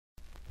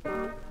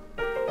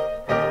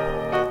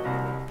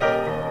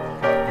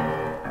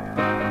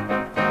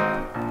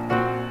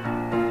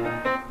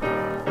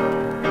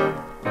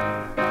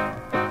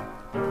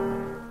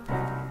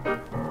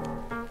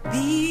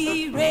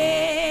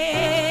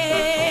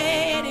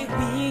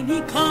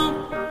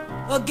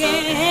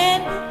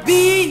again.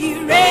 Be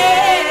ready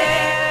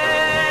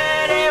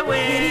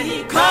when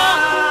he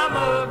come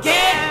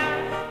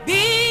again.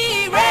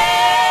 Be ready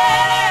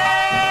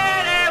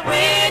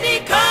when he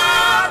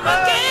come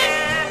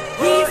again.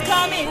 He's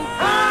coming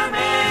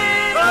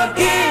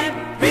again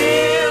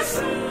real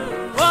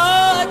soon.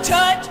 Oh,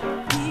 church,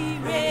 be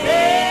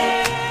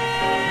ready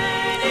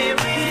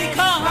when he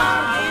come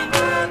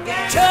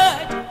again.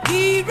 Church,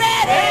 be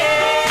ready.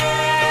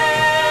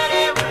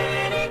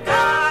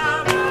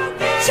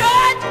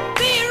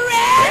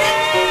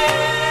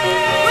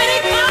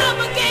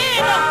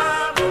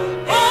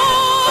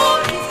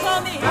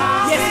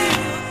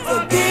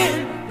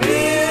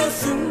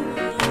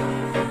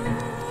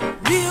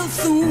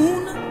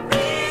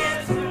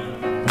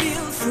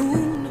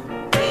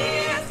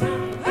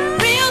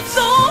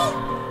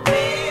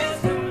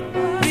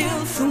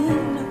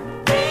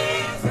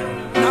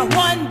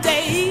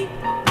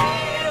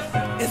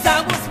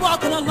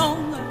 Walking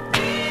along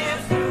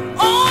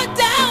on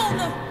down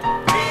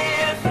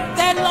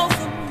that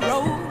lonesome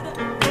road,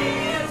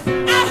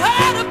 I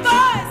heard a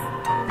voice,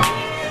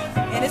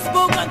 and it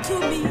spoke unto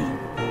me.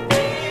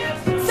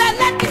 Said,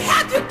 let me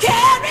help you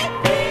carry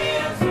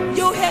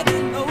your heavy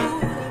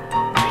load.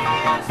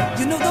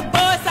 You know the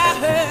voice I